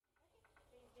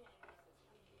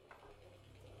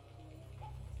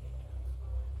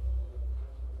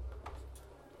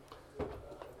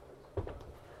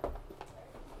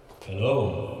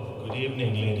Hello, good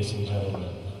evening, ladies and gentlemen.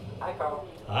 Hi, Carl.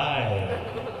 Hi.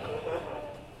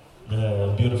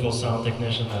 The beautiful sound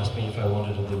technician asked me if I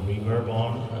wanted to do reverb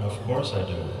on, and of course I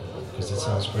do, because it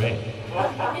sounds great.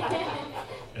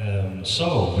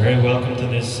 So, very welcome to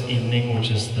this evening,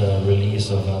 which is the release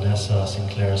of Vanessa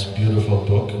Sinclair's beautiful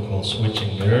book called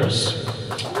Switching Mirrors,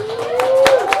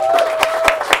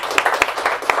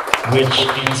 which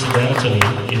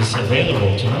incidentally is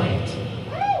available tonight,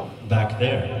 back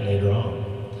there later on.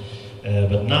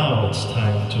 But now it's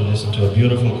time to listen to a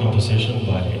beautiful composition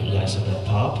by Elizabeth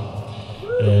Pop.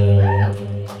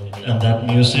 And that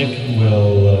music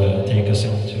will take us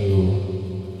into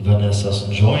Vanessa's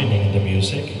joining the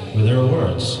music with her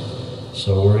words.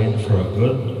 So we're in for a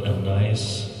good and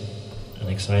nice and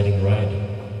exciting ride,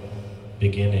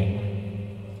 beginning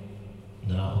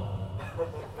now.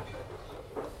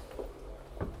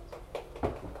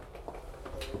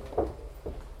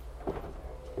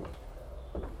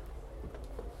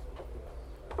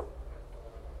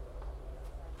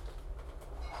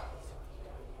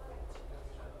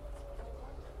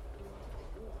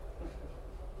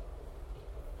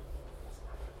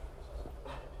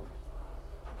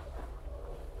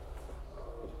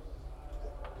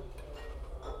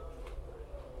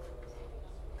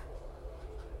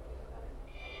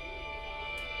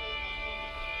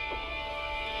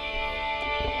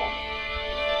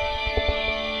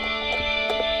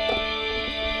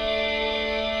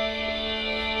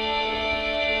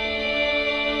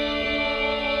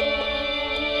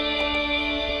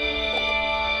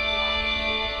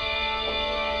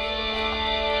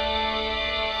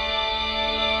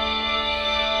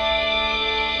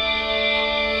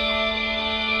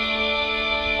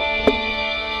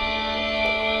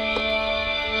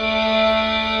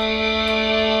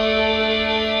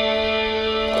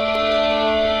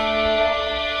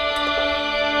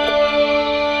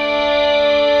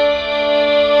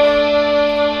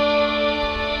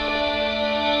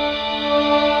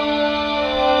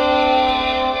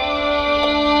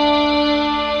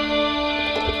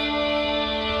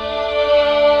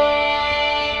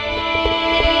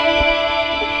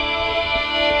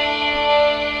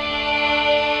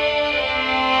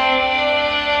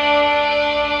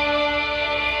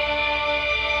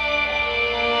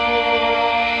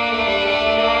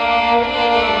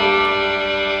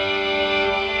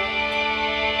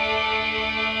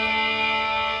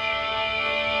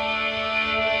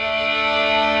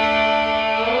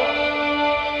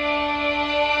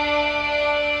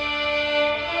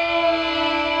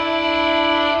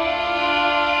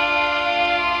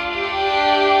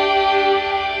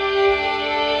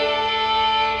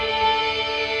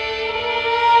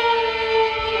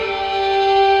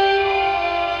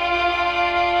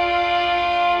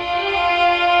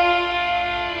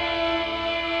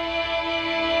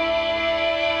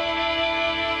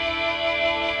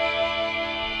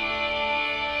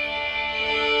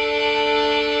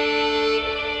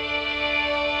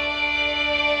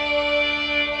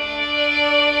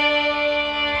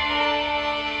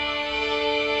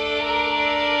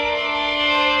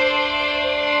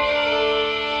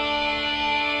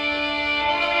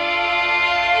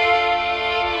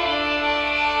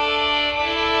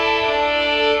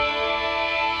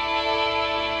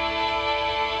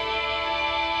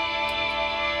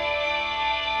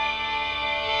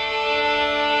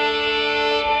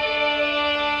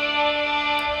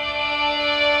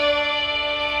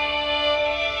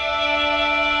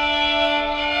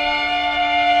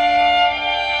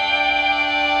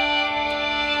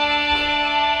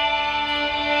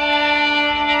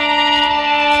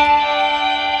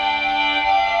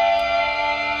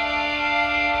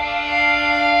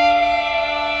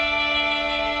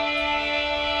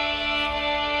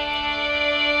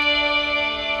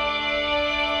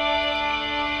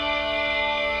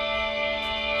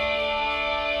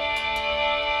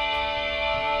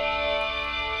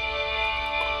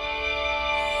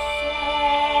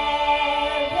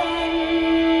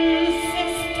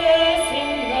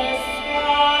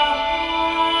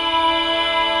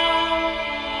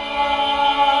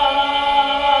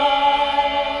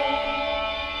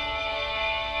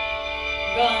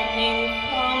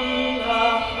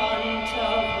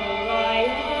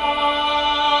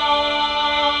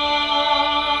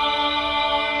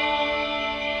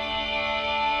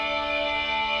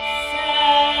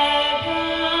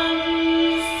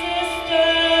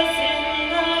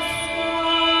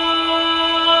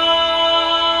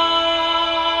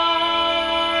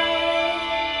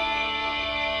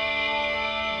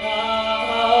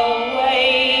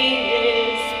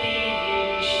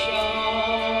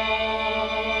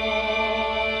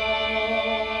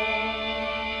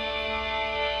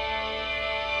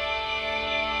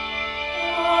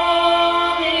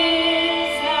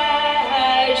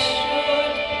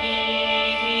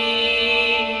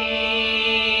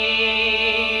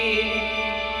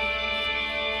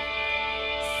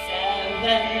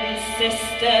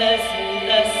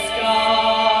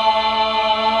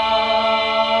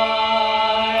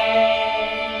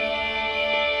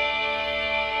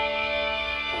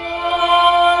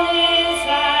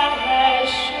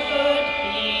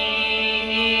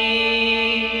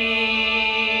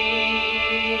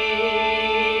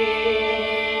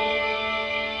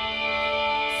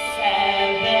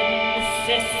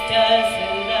 vistas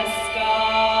in the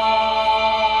sky.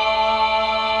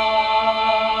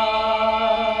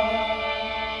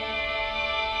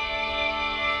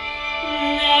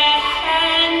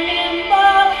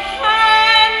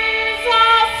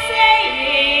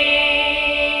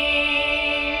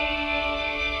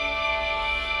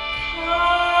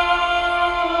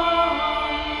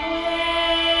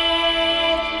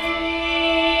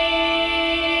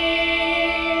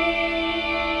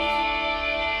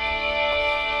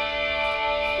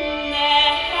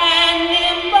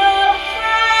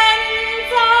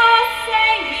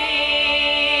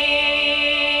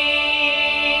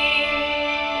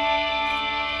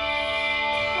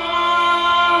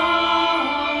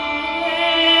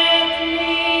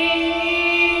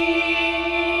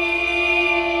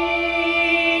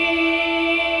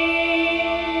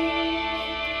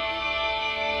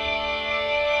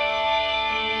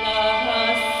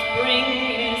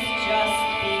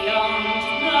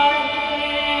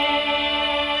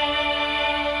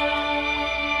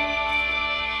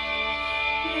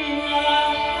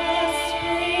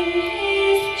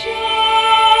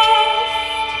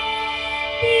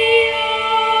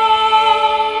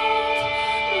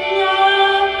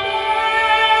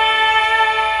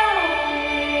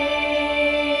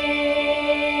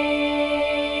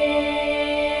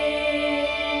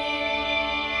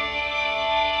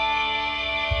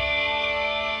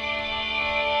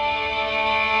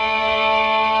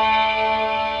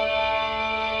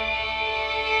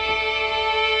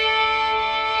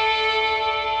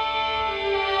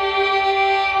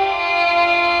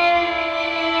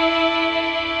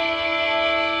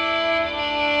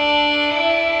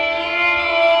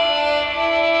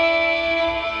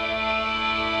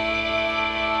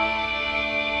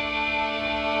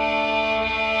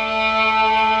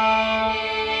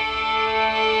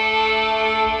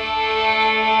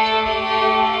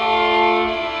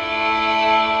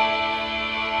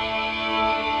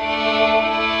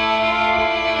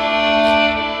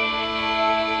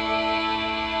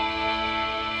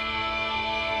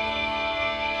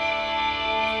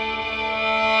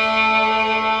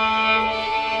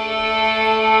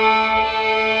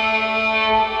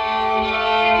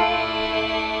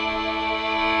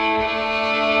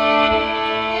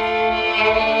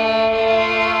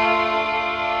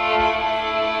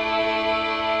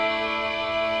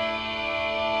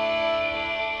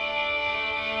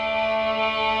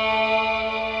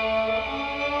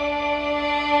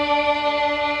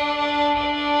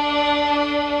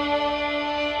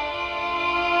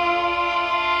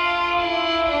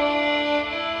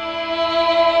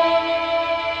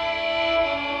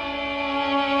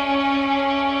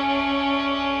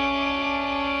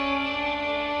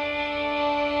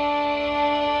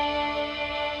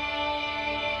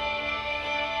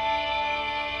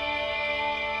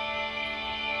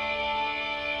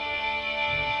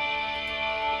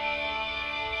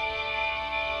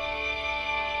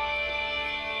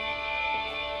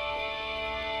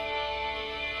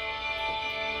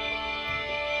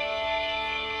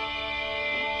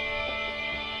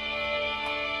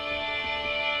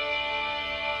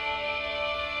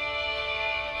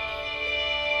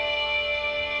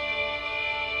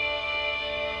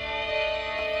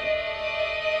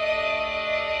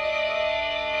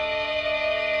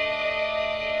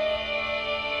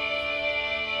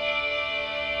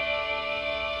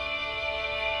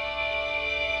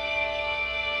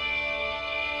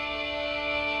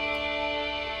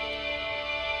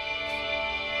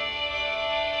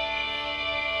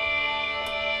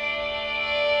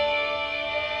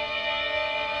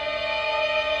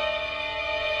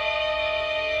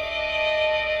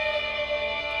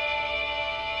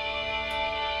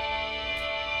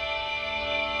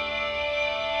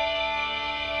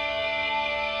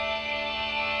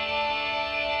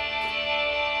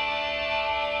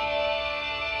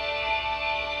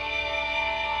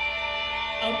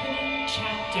 Opening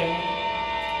chapter.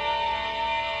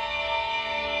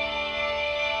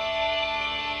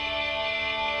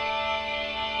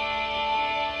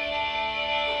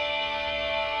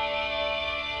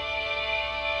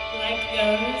 Like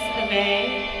those of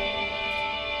A,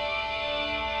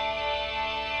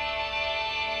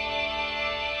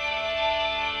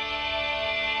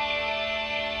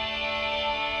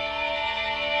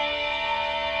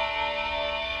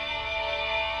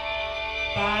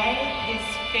 by his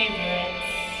favorites.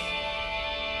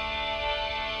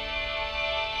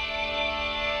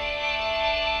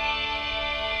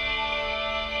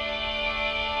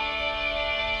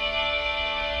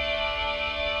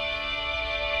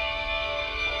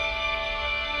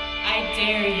 I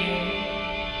dare you.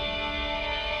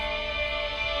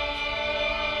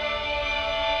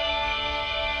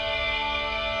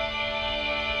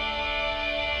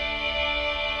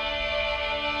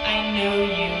 know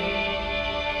you.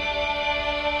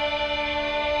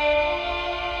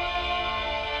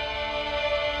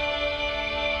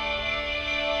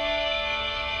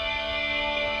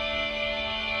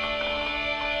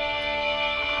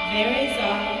 There is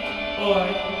or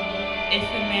if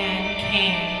a man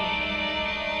can.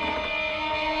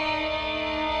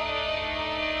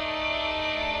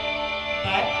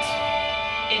 But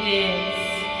it is.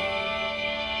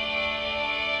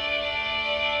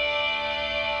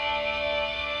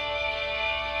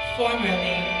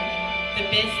 Formerly, the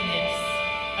business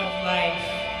of life.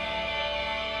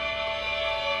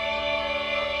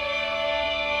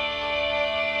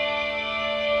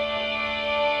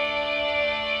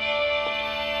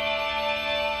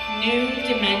 New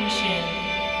dimension,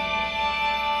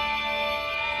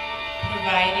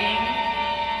 providing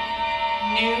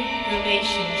new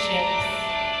relationships,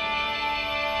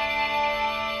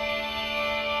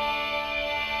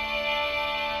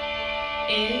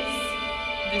 is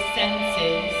the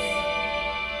senses,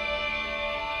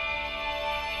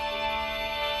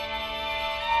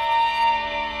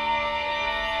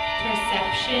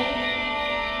 perception,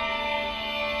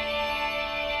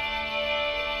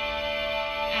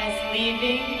 as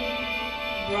leaving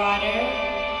broader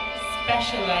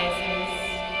specializes.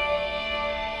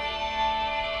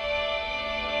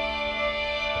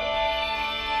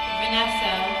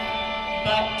 Vanessa,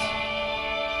 but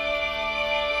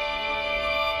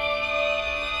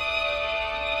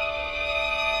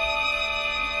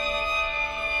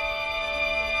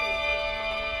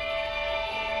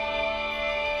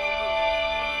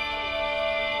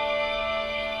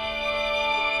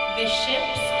the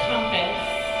ship's compass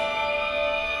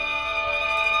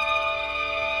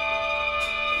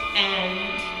and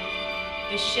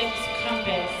the ship's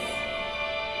compass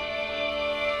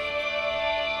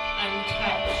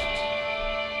untouched.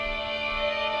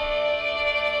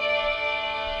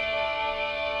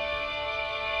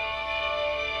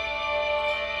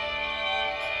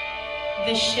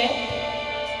 The ship,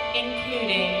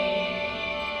 including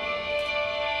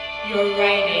your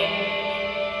writing,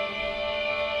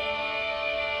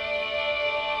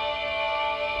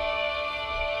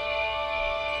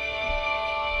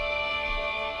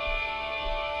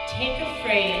 take a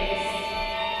phrase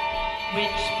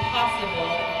which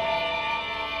possible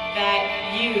that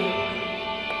you,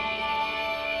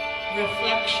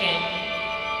 reflection,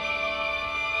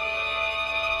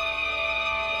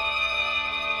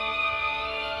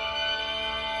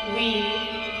 we,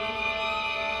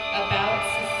 about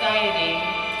society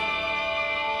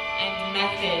and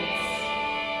methods,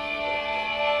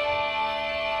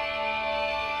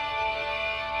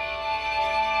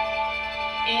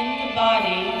 in the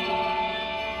body,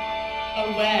 a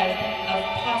web of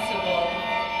possible,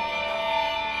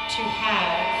 to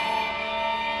have,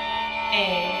 a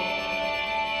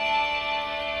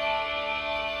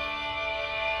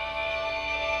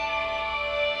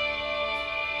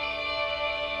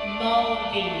mull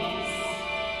these,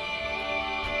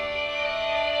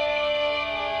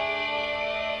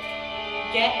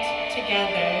 get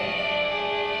together,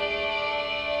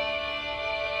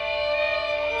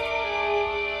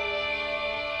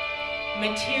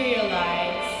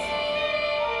 materialize,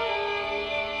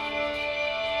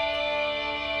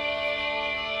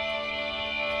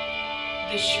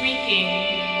 the shrieking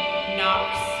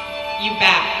knocks you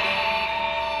back.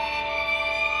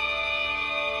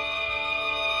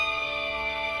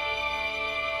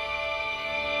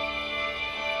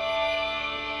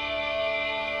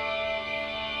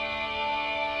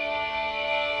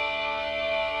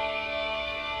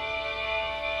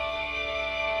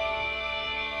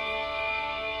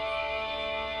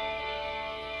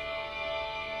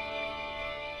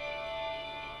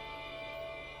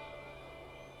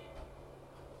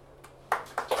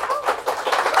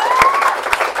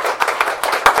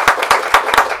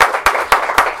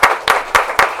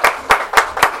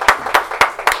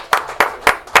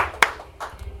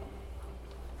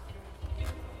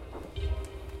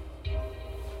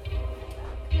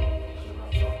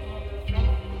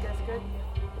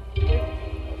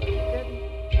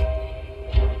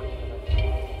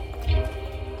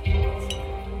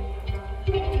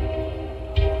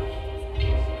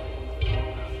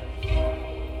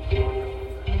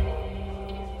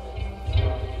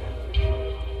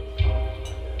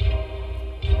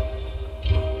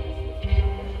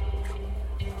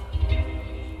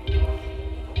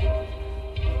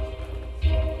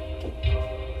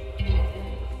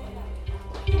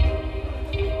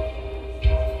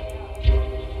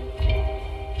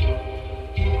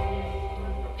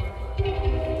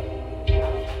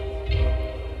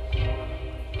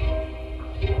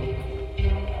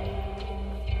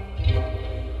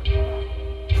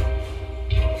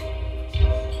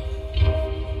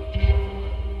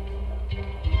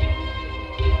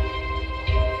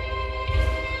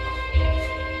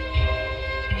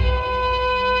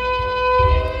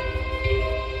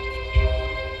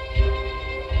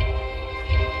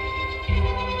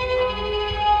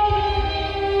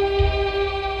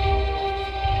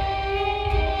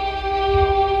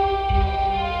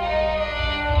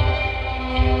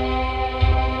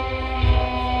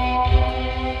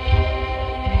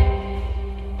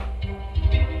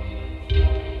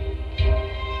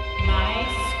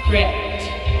 script,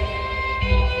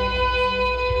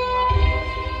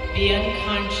 the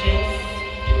unconscious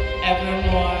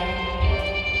evermore,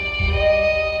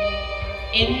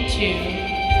 into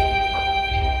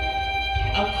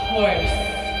a course,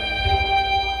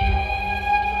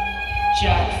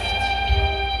 just.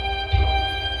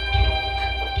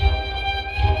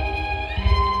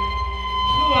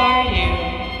 Who are you?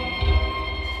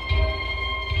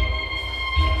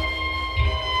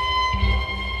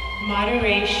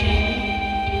 Moderation,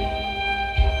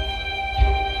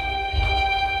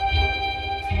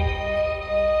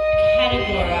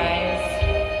 categorize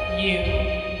you.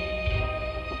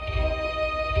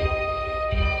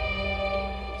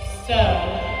 So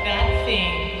that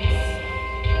things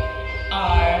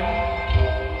are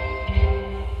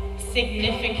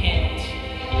significant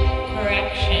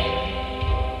correction.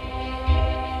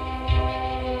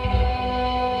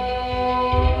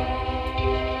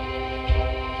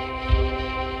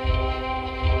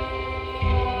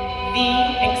 The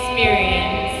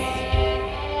experience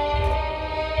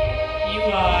you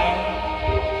are.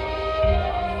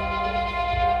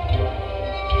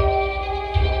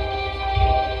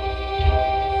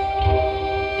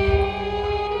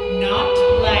 Not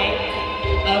like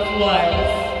of was,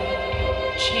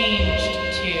 changed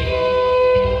to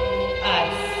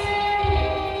us.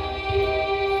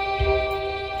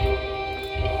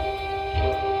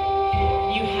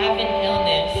 You have an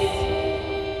illness,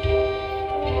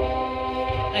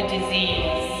 a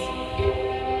disease.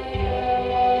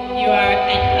 You are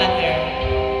an other.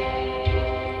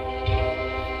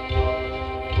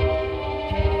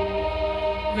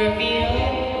 Reveal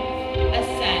a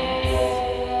sense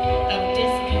of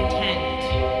discontent,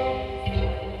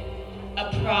 a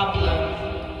problem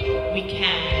we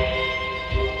can.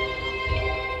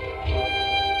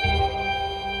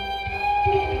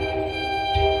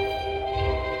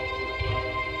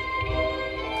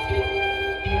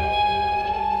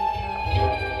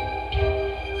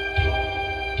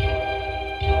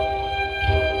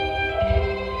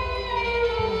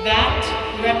 That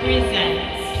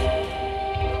represents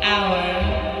our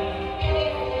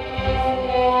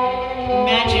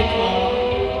magical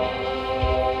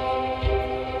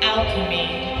alchemy,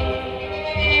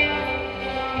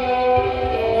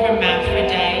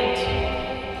 hermaphrodite,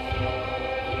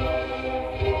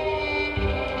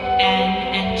 and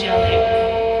angelic.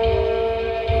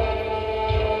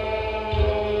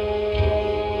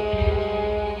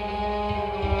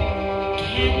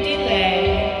 Can delay,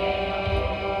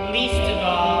 least of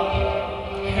all,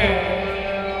 her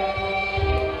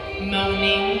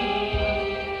moaning,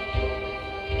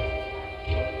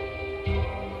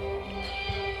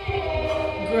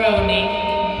 groaning,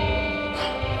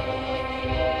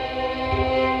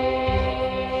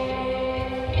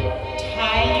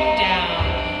 tie you down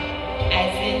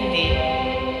as in the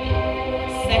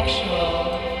sexual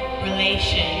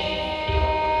relation.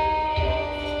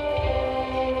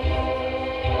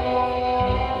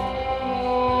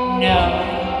 No,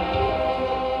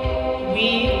 we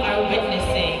are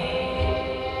witnessing,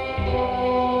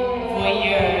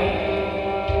 voyeur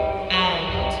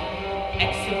and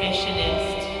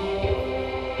exhibitionist,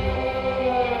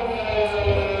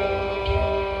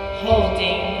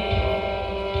 holding,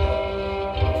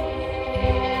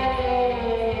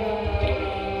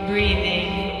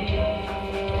 breathing,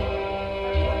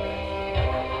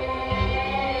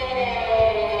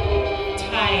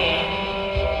 tying,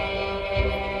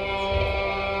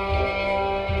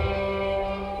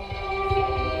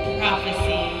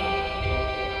 prophecy,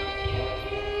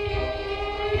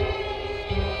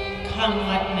 come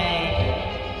what may.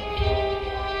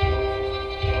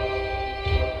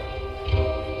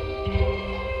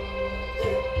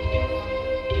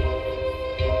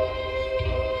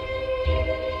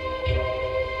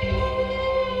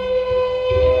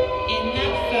 In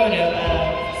that photo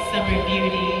of Summer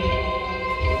Beauty,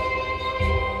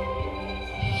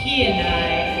 he and I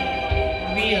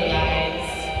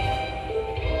realize,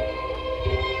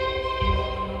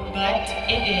 but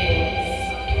it is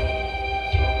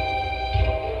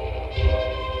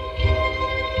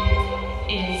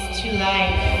to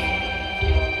life.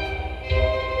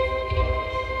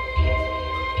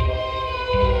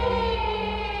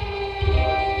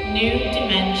 New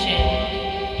dimension,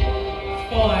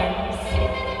 forms,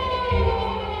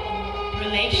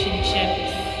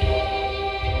 relationships,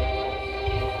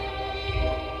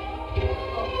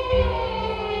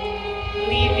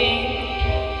 leaving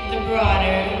the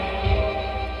broader,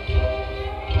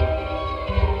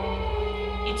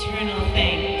 eternal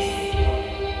things.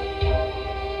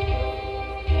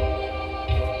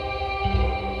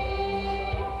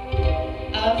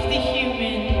 Of the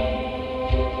human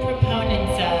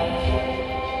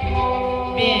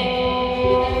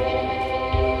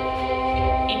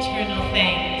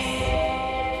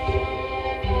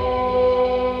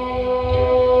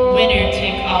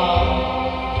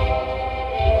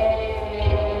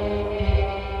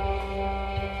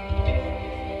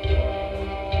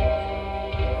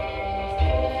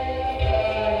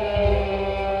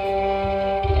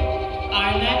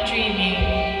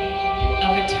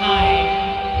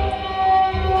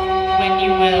when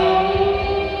you will.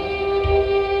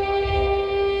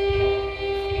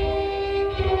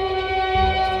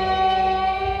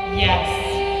 Yes.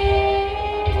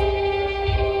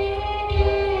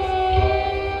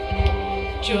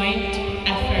 Joint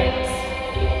efforts.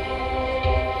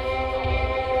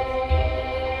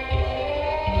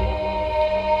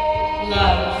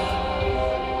 Love.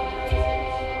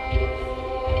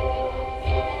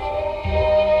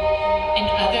 In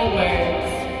other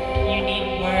words, you need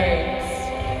words.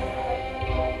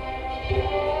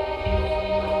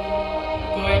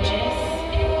 Gorgeous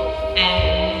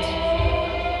and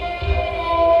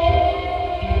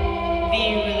the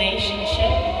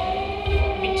relationship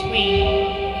between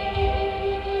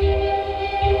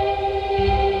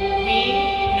we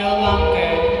no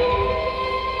longer,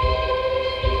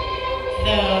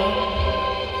 though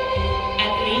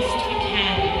at least we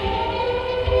can.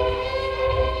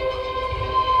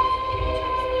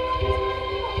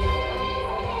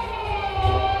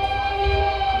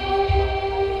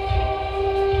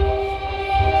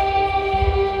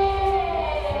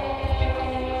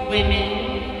 Women,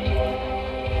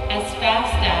 as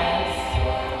fast as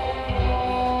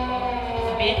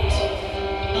bit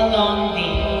along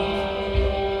the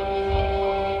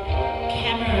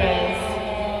camera's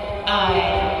eye,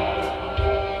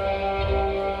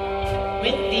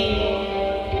 with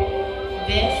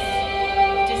this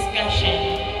discussion,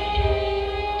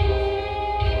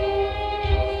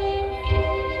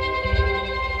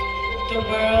 the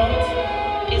world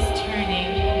is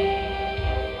turning.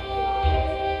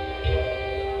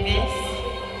 This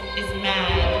is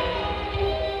mad.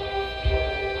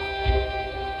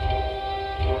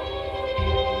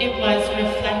 It was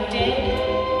reflected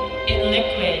in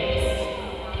liquids.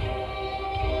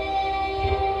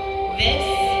 This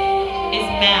is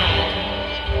mad.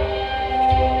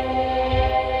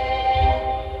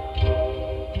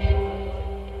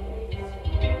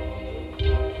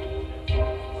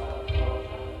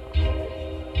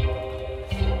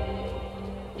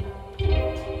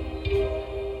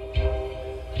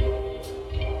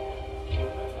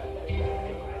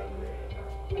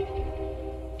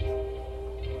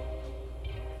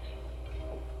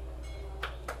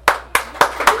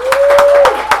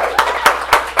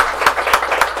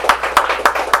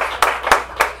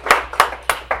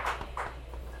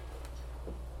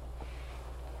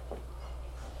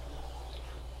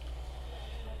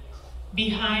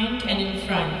 Behind and in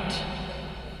front.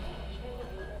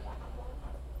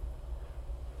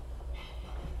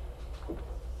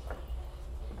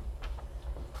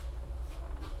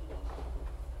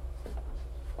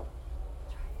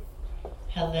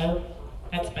 Hello?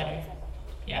 That's better.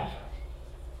 Yeah.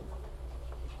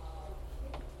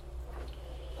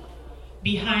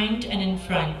 Behind and in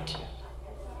front.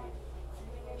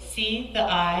 See the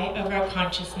eye of our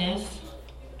consciousness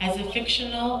as a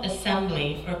fictional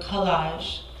assembly or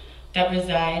collage that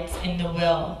resides in the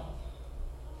will.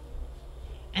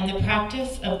 And the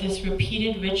practice of this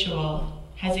repeated ritual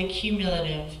has a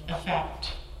cumulative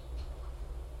effect.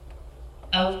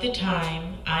 Of the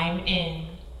time I'm in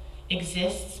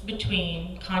exists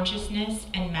between consciousness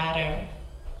and matter,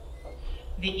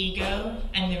 the ego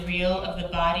and the real of the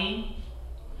body,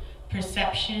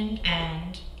 perception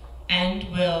and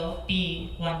will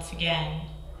be once again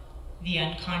the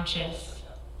unconscious.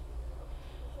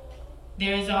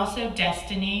 There is also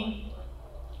destiny,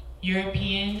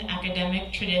 European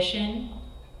academic tradition,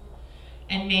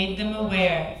 and made them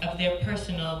aware of their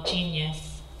personal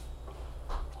genius,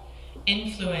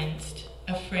 influenced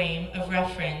a frame of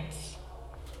reference,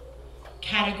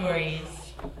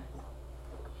 categories.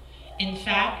 In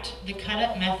fact, the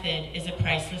cut-up method is a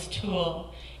priceless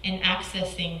tool in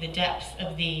accessing the depths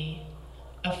of a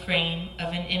frame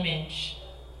of an image.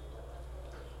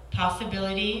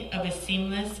 Possibility of a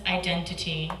seamless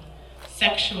identity,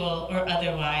 sexual or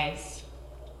otherwise.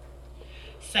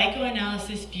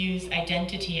 Psychoanalysis views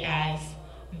identity as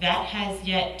that has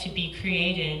yet to be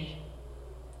created.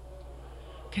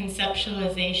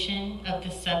 Conceptualization of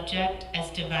the subject as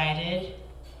divided,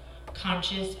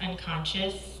 conscious,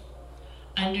 unconscious,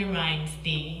 undermines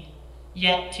the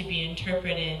yet to be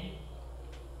interpreted.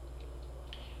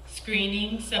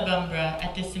 Screening sub umbra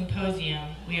at the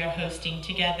symposium we are hosting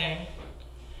together,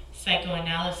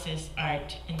 Psychoanalysis,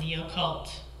 Art, and the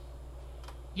Occult,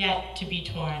 yet to be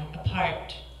torn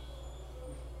apart.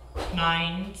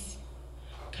 Minds,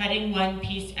 cutting one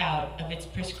piece out of its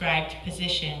prescribed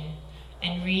position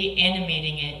and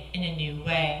reanimating it in a new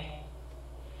way.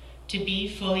 To be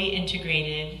fully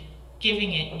integrated,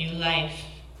 giving it new life.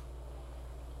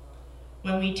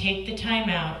 When we take the time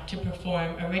out to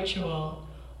perform a ritual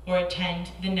or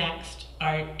attend the next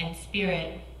art and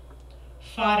spirit,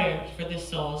 fodder for the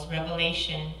soul's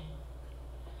revelation.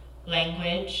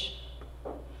 Language,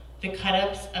 the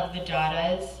cut-ups of the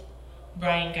Dadas,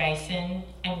 Brian Geisen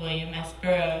and William S.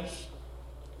 Burroughs.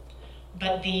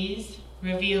 But these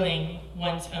revealing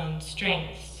one's own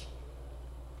strengths.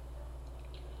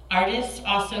 Artists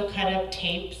also cut up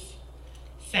tapes,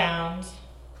 sounds,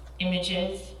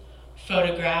 images,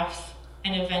 photographs,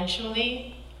 and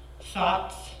eventually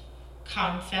thoughts,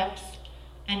 concepts,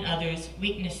 and others'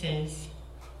 weaknesses.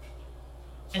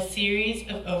 A series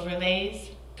of overlays,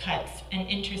 cuts, and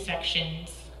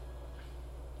intersections.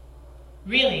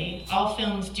 Really, all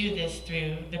films do this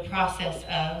through the process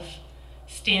of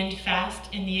stand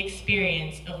fast in the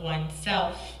experience of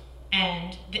oneself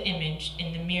and the image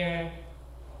in the mirror.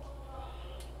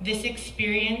 This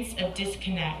experience of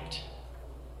disconnect,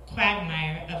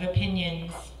 quagmire of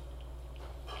opinions,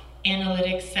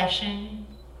 analytic session.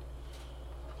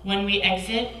 When we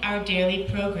exit our daily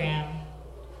program,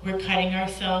 we're cutting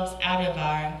ourselves out of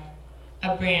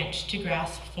a branch to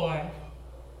grasp for.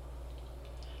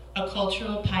 A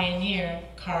cultural pioneer,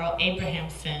 Carl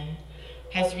Abrahamson,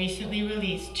 has recently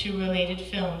released 2 related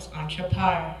films on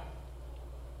Chopar.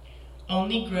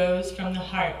 Only grows from the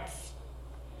hearts,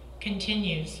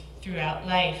 continues throughout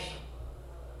life.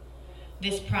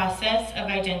 This process of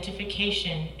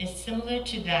identification is similar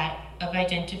to that of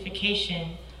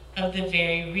identification of the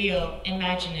very real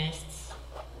Imaginists.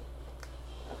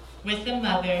 With the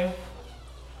mother,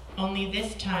 only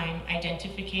this time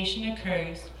identification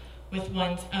occurs with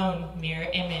one's own mirror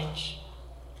image.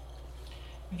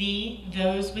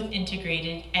 Those with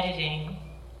integrated editing.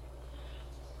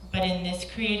 But in this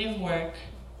creative work,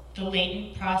 the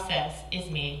latent process is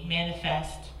made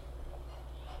manifest.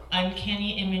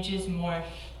 Uncanny images morph.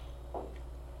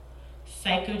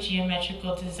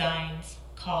 Psychogeometrical designs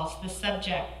calls the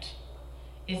subject,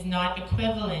 is not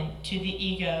equivalent to the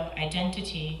ego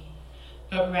identity,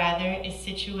 but rather is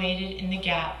situated in the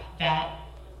gap that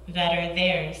are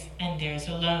theirs and theirs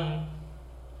alone.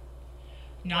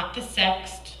 Not the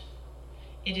sexed,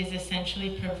 it is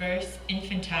essentially perverse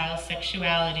infantile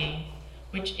sexuality,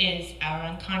 which is our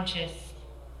unconscious.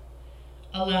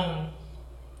 Alone,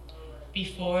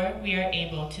 before we are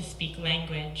able to speak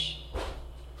language.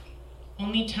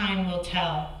 Only time will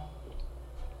tell.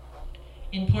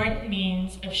 Important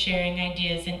means of sharing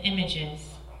ideas and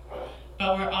images,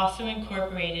 but were also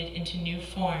incorporated into new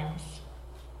forms.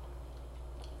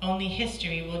 Only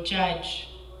history will judge.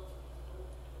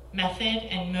 Method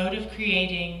and mode of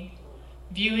creating,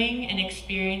 viewing and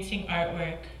experiencing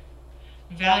artwork,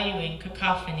 valuing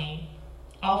cacophony,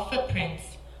 all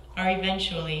footprints are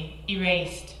eventually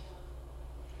erased.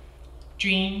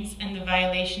 Dreams and the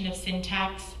violation of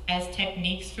syntax as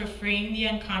techniques for freeing the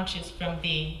unconscious from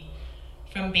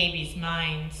babies'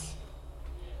 minds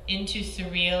into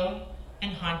surreal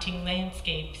and haunting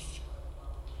landscapes.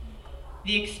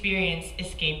 The experience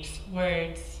escapes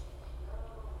words.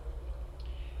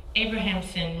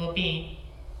 Abrahamson will be.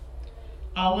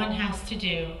 All one has to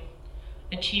do,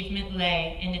 achievement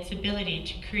lay in its ability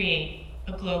to create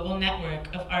a global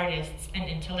network of artists and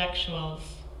intellectuals,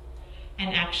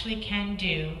 and actually can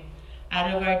do,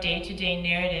 out of our day-to-day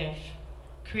narrative,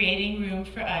 creating room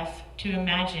for us to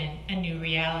imagine a new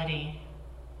reality.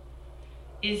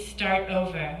 Is start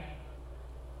over.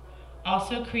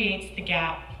 Also creates the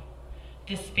gap,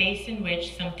 the space in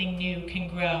which something new can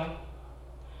grow.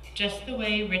 Just the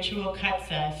way ritual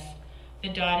cuts us, the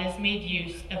Dadas made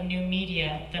use of new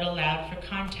media that allowed for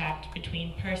contact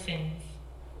between persons.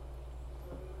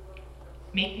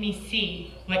 Make me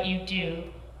see what you do.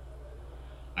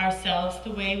 Ourselves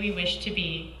the way we wish to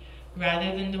be,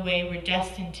 rather than the way we're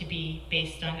destined to be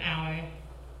based on our.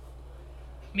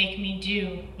 Make me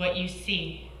do what you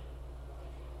see.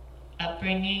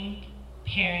 Upbringing,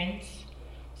 parents,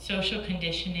 social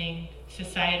conditioning,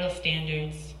 societal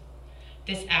standards.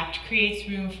 This act creates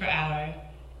room for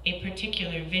a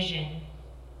particular vision.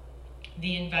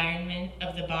 The environment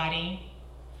of the body.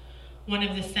 One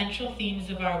of the central themes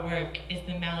of our work is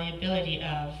the malleability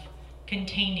of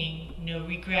containing no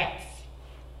regrets.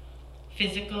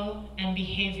 Physical and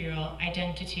behavioral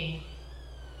identity.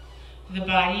 The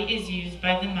body is used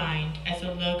by the mind as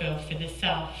a logo for the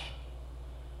self.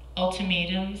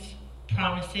 Ultimatums,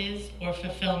 promises, or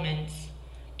fulfillments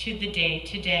to the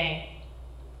day-to-day.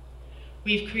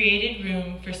 We've created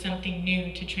room for something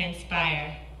new to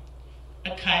transpire.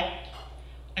 A cut,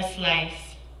 a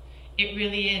slice. It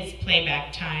really is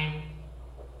playback time.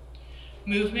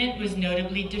 Movement was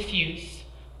notably diffuse,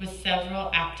 with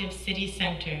several active city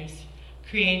centers,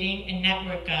 creating a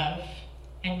network of,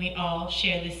 and we all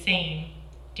share the same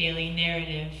daily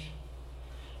narrative.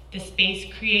 The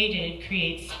space created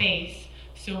creates space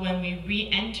So when we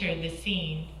re-enter the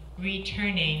scene,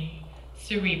 returning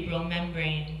cerebral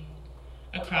membrane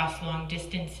across long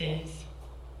distances,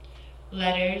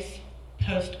 letters,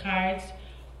 postcards,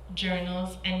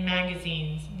 journals, and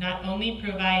magazines not only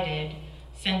provided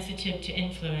sensitive to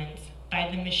influence by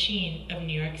the machine of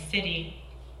New York City.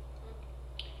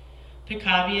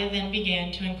 Picabia then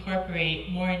began to incorporate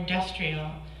more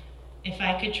industrial, if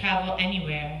I could travel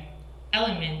anywhere,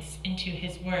 elements into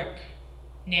his work,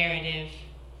 narrative.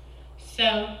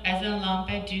 So, as Alain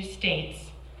Badiou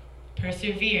states,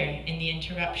 persevere in the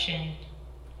interruption.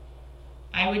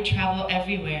 I would travel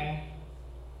everywhere.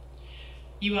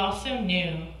 You also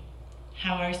knew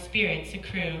how our spirits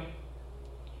accrue.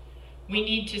 We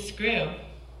need to screw.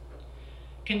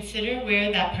 Consider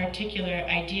where that particular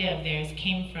idea of theirs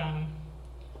came from.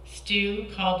 Stew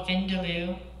called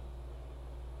Vindaloo.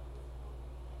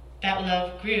 That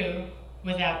love grew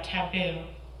without taboo.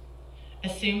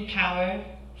 Assume power,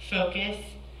 focus,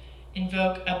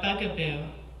 invoke a bugaboo,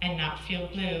 and not feel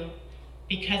blue,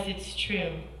 because it's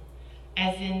true.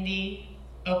 As in the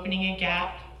opening a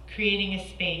gap, creating a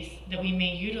space that we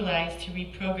may utilize to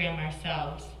reprogram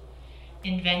ourselves.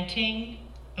 Inventing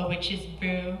a witch's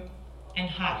brew and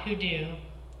hot hoodoo.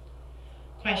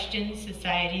 Question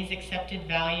society's accepted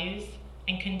values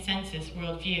and consensus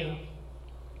worldview.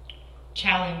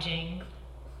 Challenging.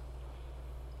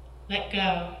 Let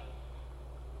go.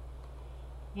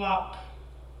 Walk.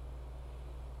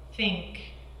 Think.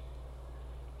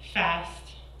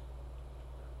 Fast.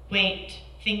 Wait.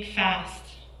 Think fast.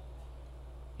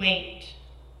 Wait.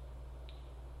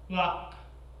 Walk.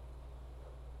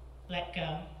 Let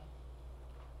go.